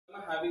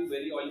having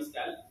very oily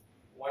scalp,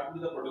 what will be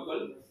the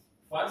protocol?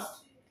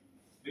 First,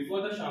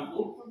 before the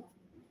shampoo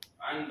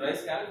and dry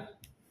scalp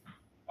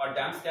or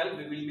damp scalp,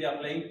 we will be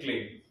applying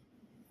clay.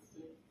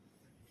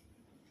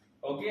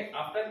 Okay,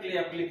 after clay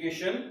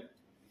application,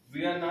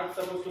 we are not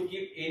supposed to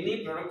keep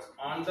any products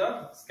on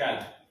the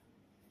scalp,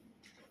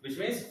 which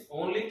means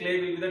only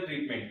clay will be the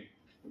treatment.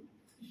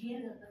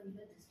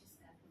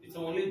 It's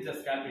only the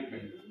scalp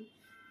treatment.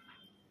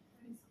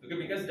 Okay,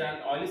 because then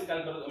oily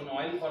scalp,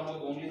 oil form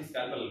of only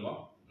scalp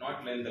alone,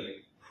 not length.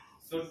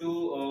 So to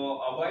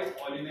avoid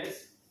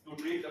oiliness, to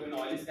treat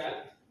oily scalp,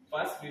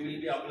 first we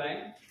will be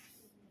applying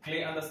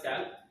clay on the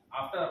scalp.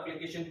 After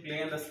application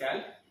clay on the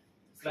scalp,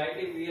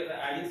 slightly we are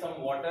adding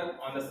some water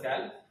on the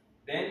scalp.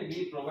 Then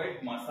we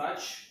provide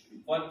massage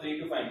for 3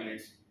 to 5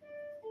 minutes.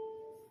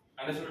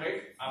 Understood,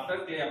 right?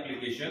 After clay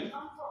application,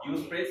 you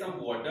spray some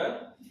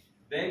water.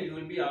 Then you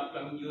will be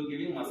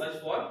giving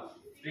massage for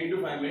 3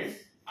 to 5 minutes.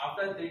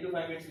 After 3 to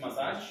 5 minutes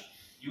massage,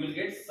 you will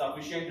get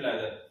sufficient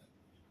lather.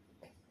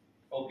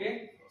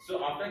 Okay.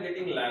 So after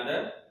getting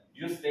lather,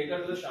 you just take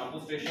her to the shampoo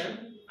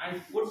station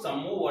and put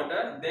some more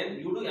water. Then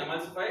you do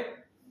emulsify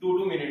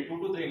 2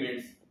 to 3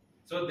 minutes.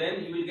 So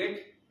then you will get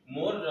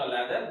more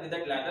lather. With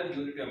that lather,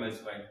 you need to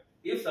emulsify.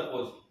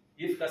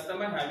 If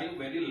customer having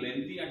very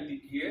lengthy and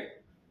thick hair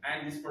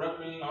and this product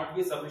will not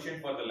be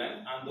sufficient for the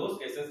length, on those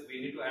cases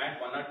we need to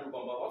add 1 or 2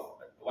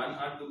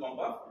 pump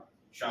of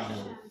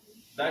shampoo.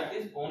 That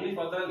is only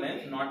for the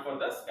length, not for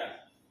the scalp.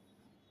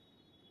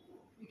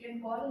 We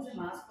can call as a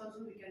mask also,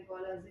 we can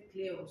call as a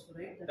clay also,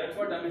 right? That's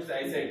what I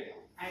said.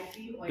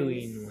 Anti-oil.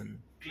 2-in-1.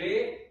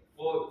 Clay,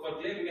 for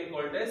clay we can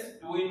call it as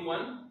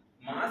 2-in-1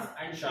 mask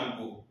and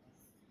shampoo.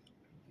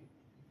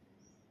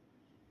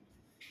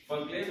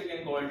 For clay we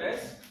can call it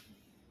as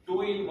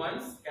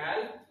 2-in-1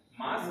 scalp,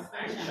 mask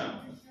and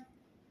shampoo.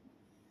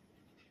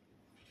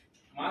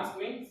 Mask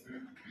means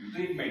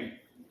treatment,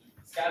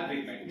 scalp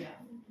treatment. Yeah.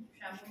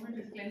 Shampoo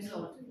and cleanser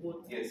also,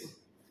 both. Yes.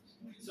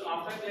 So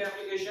after clay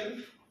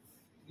application,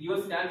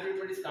 your scalp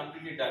treatment is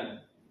completely done.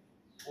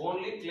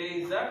 Only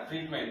clay is the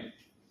treatment.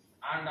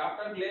 And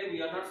after clay,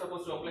 we are not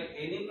supposed to apply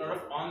any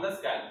product on the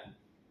scalp.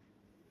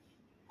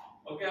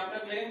 Okay,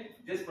 after clay,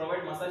 just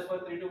provide massage for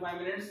 3 to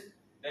 5 minutes.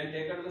 Then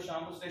take her to the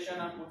shampoo station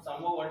and put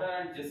some more water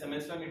and just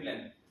emulsify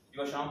mid-length.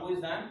 Your shampoo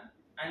is done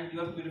and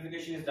your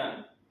purification is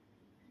done.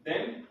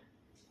 Then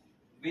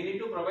we need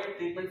to provide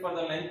treatment for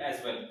the length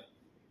as well.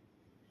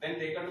 Then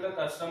take her to the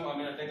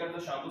take her to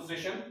the shampoo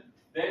station.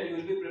 Then you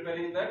will be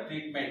preparing the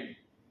treatment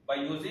by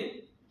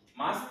using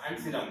mask and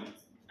serum.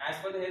 As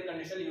per the hair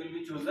condition, you will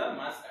be choose the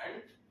mask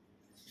and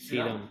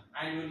serum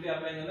and you will be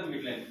applying on the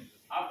mid-length.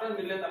 After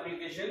mid-length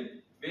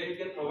application, where you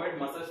can provide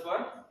massage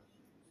for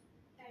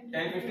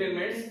 10-15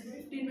 minutes.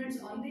 15 minutes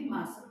on the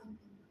mask.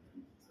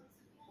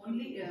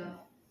 Only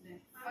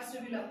first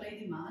we will apply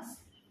the mask.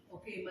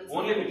 Okay,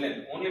 only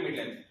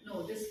mid-length.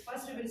 No, this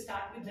first we will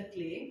start with the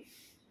clay.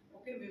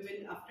 Okay, we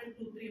will after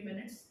 2-3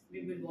 minutes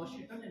we will wash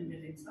it out and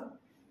we'll rinse out.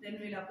 Then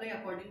we will apply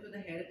according to the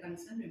hair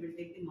concern. We will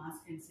take the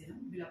mask and serum.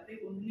 We will apply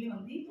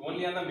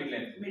only on the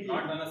mid-length,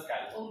 not on the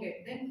scalp.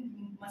 Okay, then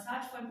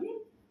massage for the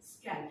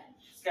scalp.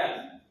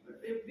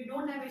 If we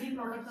don't have any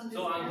product on this.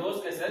 So on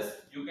those cases,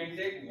 you can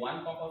take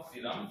 1 pump of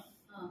serum.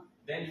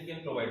 Then you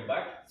can provide.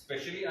 But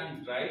especially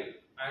on dry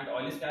and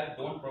oily scalp,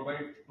 don't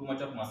provide too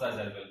much of massage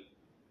as well,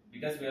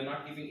 because we are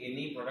not giving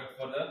any product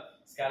for the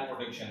scalp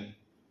protection.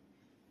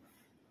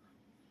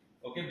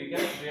 Okay,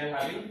 because we are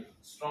having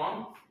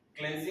strong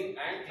cleansing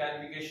and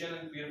clarification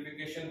and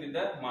purification with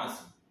the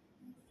mask.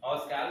 Our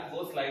scalp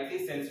goes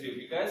slightly sensitive,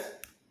 because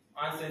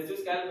on sensitive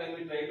scalp, when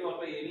we try to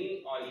apply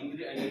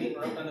any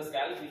product on the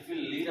scalp, which will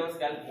lead our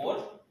scalp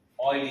more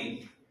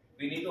oily.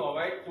 We need to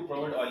avoid to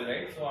provide oil,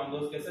 right? So on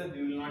those cases,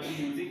 we will not be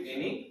using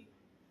any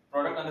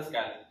product on the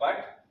scalp.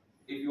 But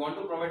if you want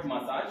to provide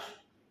massage,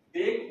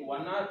 take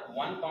 1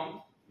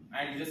 pump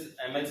and you just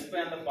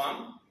emulsify on the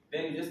palm.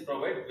 Then you just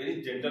provide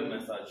very gentle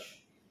massage,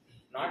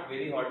 not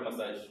very hot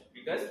massage,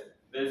 because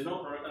there is no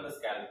product on the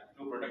scalp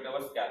to protect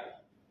our scalp.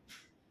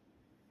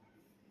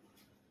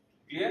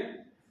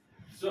 Clear?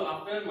 So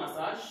after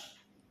massage,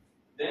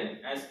 then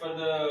as per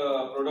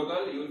the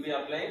protocol, you will be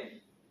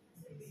applying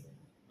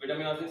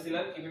vitamin oxide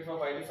sealer. Keep it for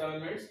 5 to 7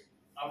 minutes.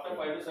 After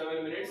 5 to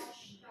 7 minutes,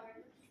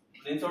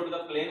 rinse out with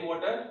the plain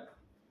water.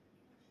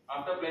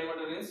 After plain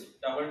water, rinse,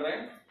 double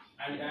dry,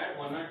 and add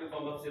 1 or 2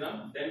 pump of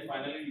serum. Then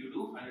finally you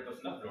do 100%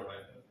 of blow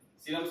dry.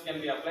 Serums can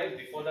be applied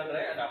before the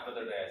dry and after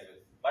the dry as well.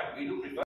 But we do prefer